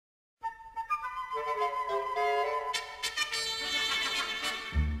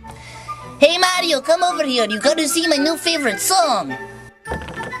Hey Mario, come over here. You gotta see my new favorite song.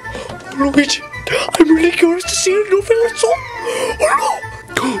 Luigi, I'm really curious to see your new favorite song.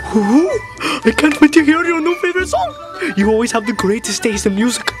 Oh, I can't wait to hear your new favorite song. You always have the greatest taste in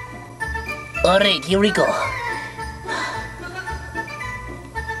music. Alright, here we go.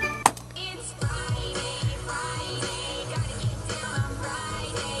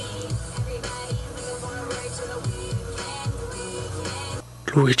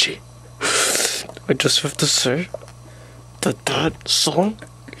 Luigi, I just have to say that song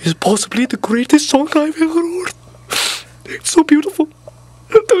is possibly the greatest song I've ever heard. It's so beautiful.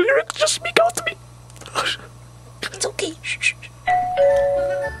 The lyrics just speak out to me. It's okay. Shh.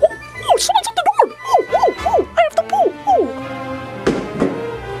 Oh, someone's at the door. Oh, I have to poo.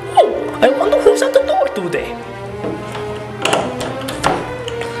 Oh, I wonder who's at the door today.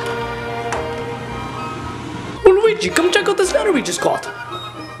 Oh, Luigi, come check out this letter we just got.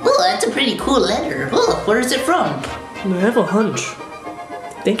 Oh, that's a pretty cool letter. Oh, where is it from? I have a hunch.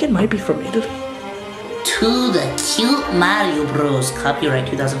 I think it might be from Italy. To the cute Mario Bros. Copyright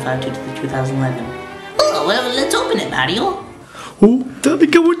 2005 to 2011. Oh, well, let's open it, Mario. Oh, tell me,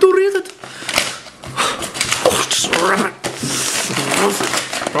 can't wait to read it. Oh, just rip it.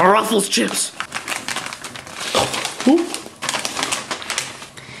 Ruffles chips. Oh.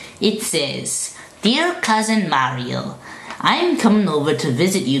 It says, Dear Cousin Mario, I'm coming over to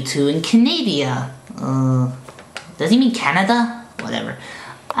visit you two in Canada. Does he mean Canada? Whatever.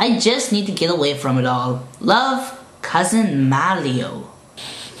 I just need to get away from it all. Love, Cousin Malleo.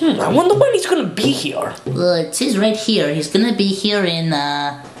 I wonder when he's gonna be here. It says right here, he's gonna be here in,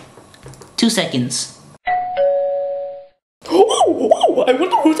 2 seconds. Oh, I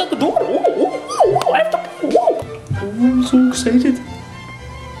wonder who's at the door. Oh, I have to. Oh, I'm so excited.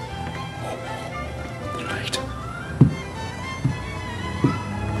 Right.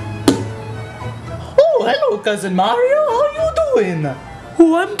 Oh, hello, Cousin Mario. How you doing?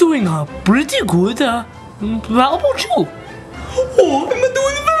 Oh, I'm doing pretty good. How about you? Oh, I'm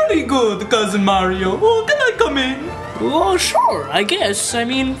doing very good, Cousin Mario. Oh, can I come in? Oh, sure, I guess. I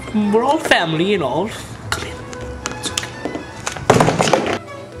mean, we're all family and all. Come in. It's okay.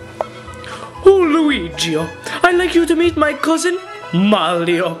 Oh, Luigi, I'd like you to meet my cousin,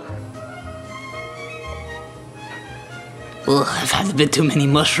 Malleo. Oh, I've had a bit too many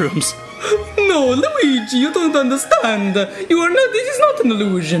mushrooms. No, Luigi, you don't understand. You are not. This is not an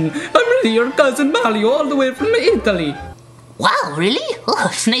illusion. I'm really your cousin Mario, all the way from Italy. Wow, really? Oh,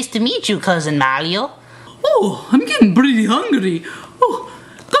 it's nice to meet you, Cousin Mario. Oh, I'm getting pretty hungry. Oh,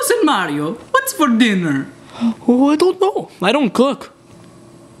 Cousin Mario, what's for dinner? Oh, I don't know. I don't cook.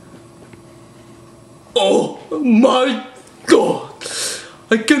 Oh my God!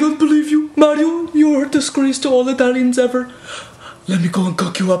 I cannot believe you, Mario. You are a disgrace to all Italians ever. Let me go and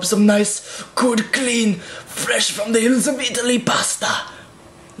cook you up some nice, good, clean, fresh from the hills of Italy pasta.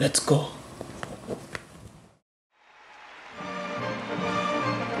 Let's go.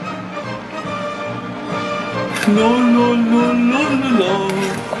 La la la la la la.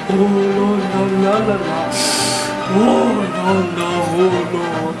 Oh la la la la la. Oh la la oh la.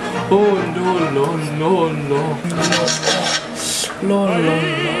 Oh no no no no. La la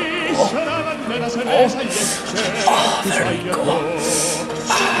la. Oh, there we go.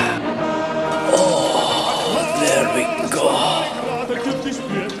 Oh, there we go.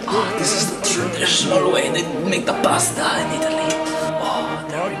 Oh, this is the traditional way they make the pasta in Italy. Oh,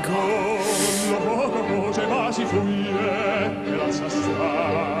 there we go.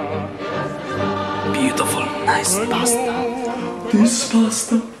 Beautiful, nice pasta. This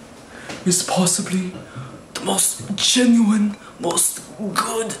pasta is possibly the most genuine, most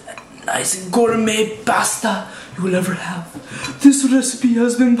good, nice gourmet pasta you will ever have. This recipe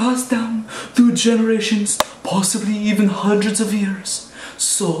has been passed down through generations, possibly even hundreds of years.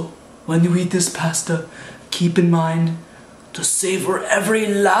 So, when you eat this pasta, keep in mind to savor every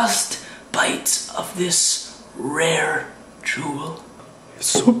last bite of this rare jewel. It's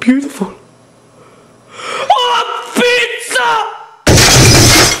so beautiful. Oh, pizza!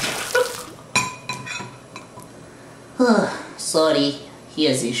 Sorry, he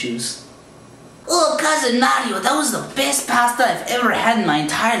has issues. Oh, Cousin Mario, that was the best pasta I've ever had in my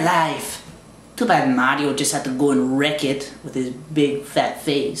entire life. Too bad Mario just had to go and wreck it with his big fat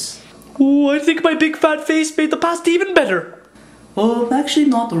face. Oh, I think my big fat face made the pasta even better. Actually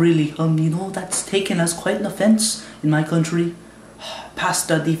not really. You know, that's taken as quite an offense in my country.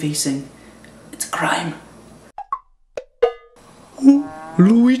 Pasta defacing. It's a crime. Oh,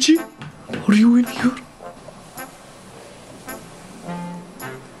 Luigi, are you in here?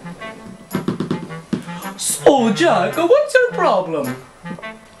 So, Jack, what's your problem?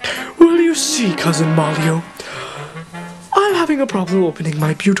 Well, you see, Cousin Malleo, I'm having a problem opening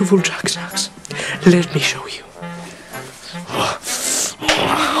my beautiful Jack Snacks. Let me show you. Oh,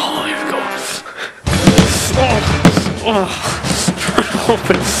 here we go.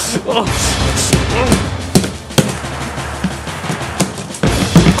 Open.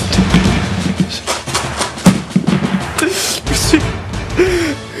 You see,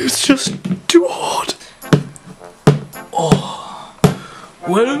 it's just too hard.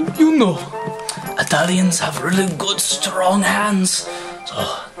 Well, you know, Italians have really good, strong hands.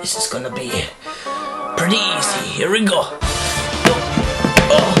 So, this is gonna be pretty easy. Here we go.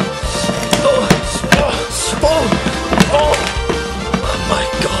 Oh my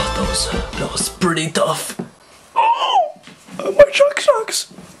god, that was pretty tough. My Jack Snacks.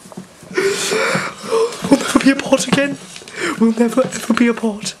 We'll never be apart again. We'll never ever be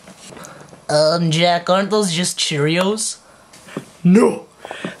apart. Jack, aren't those just Cheerios? No,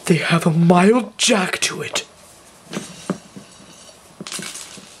 they have a mild Jack to it.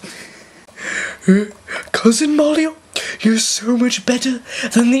 Cousin Mario, you're so much better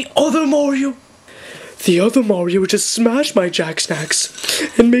than the other Mario. The other Mario would just smash my Jack Snacks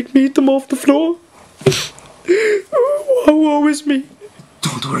and make me eat them off the floor. Woe is me.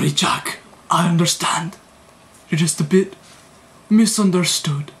 Don't worry, Jack. I understand. You're just a bit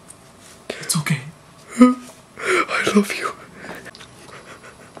misunderstood. It's okay. I love you.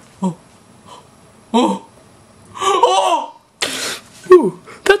 Ooh,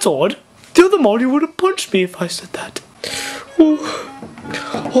 that's odd. The other Mario would have punched me if I said that.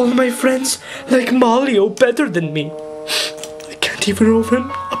 All my friends like Malleo better than me. I can't even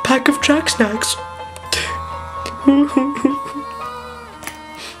open a pack of Jack Snacks.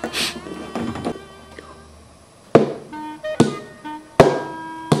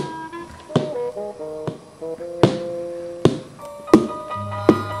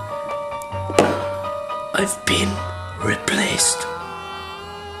 I've been replaced.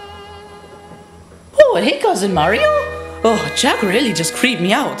 Oh, hey, Cousin Mario. Oh, Jack really just creeped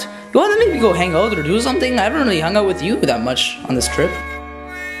me out. You want to maybe go hang out or do something? I haven't really hung out with you that much on this trip.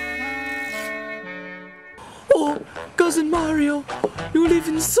 Oh, Cousin Mario, you live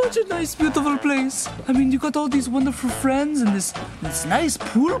in such a nice, beautiful place. I mean, you got all these wonderful friends and this nice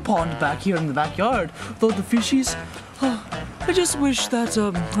pool pond back here in the backyard with all the fishies. Oh, I just wish that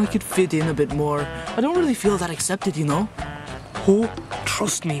I could fit in a bit more. I don't really feel that accepted, you know? Oh,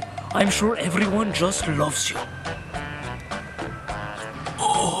 trust me, I'm sure everyone just loves you.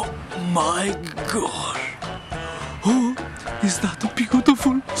 Oh my god. Oh, is that a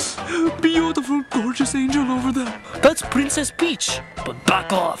beautiful, beautiful, gorgeous angel over there? That's Princess Peach, but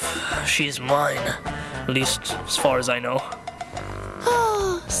back off. She's mine. At least, as far as I know.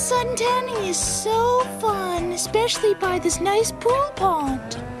 Oh, sun tanning is so fun, especially by this nice pool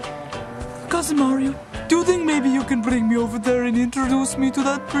pond. Cousin Mario, do you think maybe you can bring me over there and introduce me to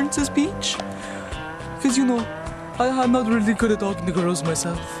that Princess Peach? Because, you know, I'm not really good at talking to girls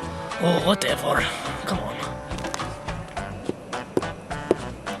myself. Oh, whatever. Come on.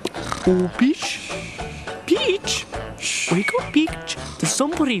 Oh, Peach? Peach? Wake up, Peach. There's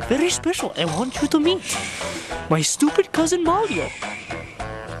somebody very special I want you to meet. My stupid cousin Malleo.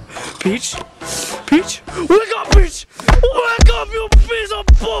 Peach? Peach? Wake up, Peach! Wake up, you piece of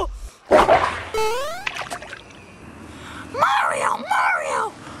bull!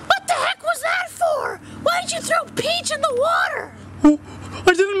 Mario! What the heck was that for? Why'd you throw Peach in the water? Oh,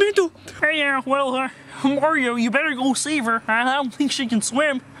 I didn't mean to. Hey, well, Mario, you better go save her. I don't think she can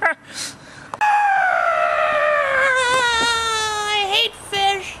swim. I hate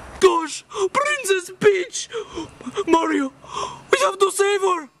fish. Gosh, Princess Peach! Mario, we have to save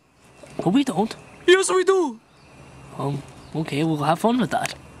her! But we don't. Yes, we do! Okay, we'll have fun with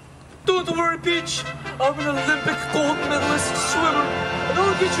that. Don't worry, Peach. I'm an Olympic gold medalist swimmer, and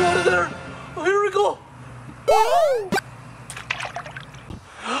I'll get you out of there. Oh, here we go.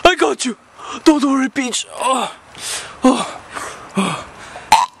 I got you. Don't worry, Peach. Oh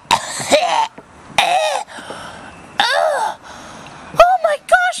my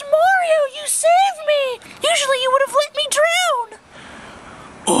gosh, Mario, you saved me. Usually you would have let me drown.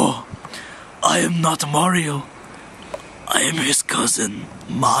 Oh, I am not Mario. I am his cousin,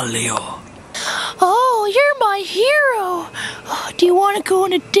 Malleo. Oh, you're my hero. Oh, do you want to go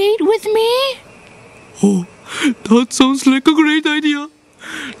on a date with me? Oh, that sounds like a great idea.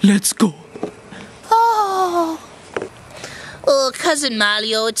 Let's go. Oh, Cousin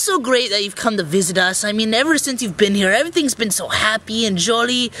Malleo, it's so great that you've come to visit us. I mean, ever since you've been here, everything's been so happy and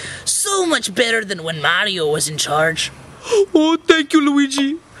jolly. So much better than when Mario was in charge. Oh, thank you,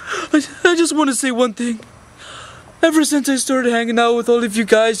 Luigi. I just want to say one thing. Ever since I started hanging out with all of you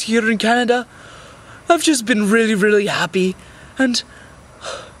guys here in Canada, I've just been really, really happy. And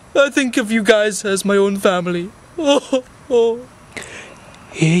I think of you guys as my own family. Oh.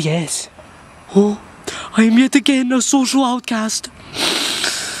 Yes. Oh, I am yet again a social outcast.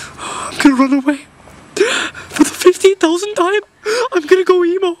 I'm gonna run away. For the 15,000th time, I'm gonna go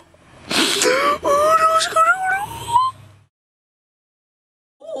emo.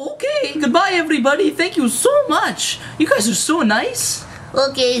 Okay, goodbye everybody. Thank you so much. You guys are so nice.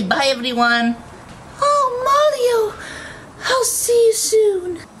 Okay, bye everyone. Oh, Malleo, I'll see you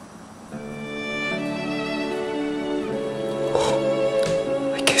soon.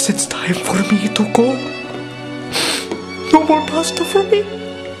 I guess it's time for me to go. No more pasta for me.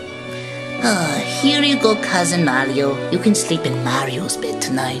 Here you go, Cousin Mario. You can sleep in Mario's bed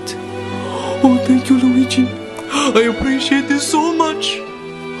tonight. Oh, thank you, Luigi. I appreciate this so much.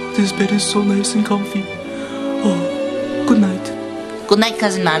 This bed is so nice and comfy. Oh, good night. Good night,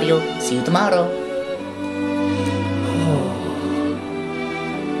 Cousin Mario. See you tomorrow.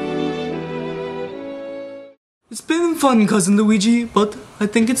 It's been fun, Cousin Luigi, but I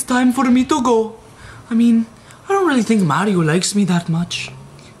think it's time for me to go. I mean, I don't really think Mario likes me that much.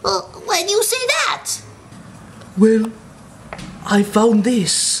 Why do you say that? Well, I found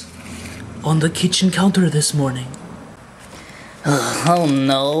this on the kitchen counter this morning. Oh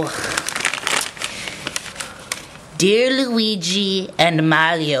no. Dear Luigi and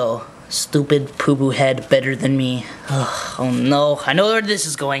Mario, stupid poo-poo head better than me. Oh no, I know where this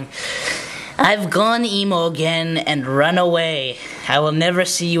is going. I've gone emo again and run away. I will never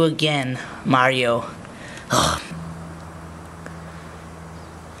see you again, Mario. Ugh.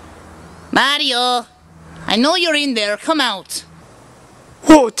 Mario, I know you're in there. Come out.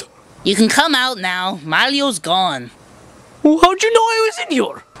 What? You can come out now. Mario's gone. Well, how'd you know I was in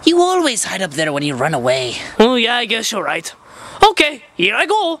here? You always hide up there when you run away. Oh, yeah, I guess you're right. Okay, here I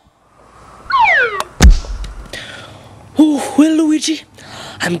go. Oh, well, Luigi,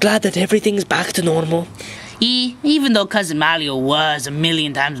 I'm glad that everything's back to normal. Even though Cousin Mario was a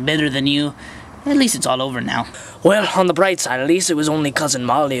million times better than you, at least it's all over now. Well, on the bright side, at least it was only Cousin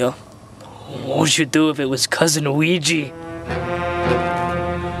Malleo. What would you do if it was Cousin Luigi?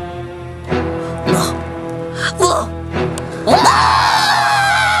 Whoa!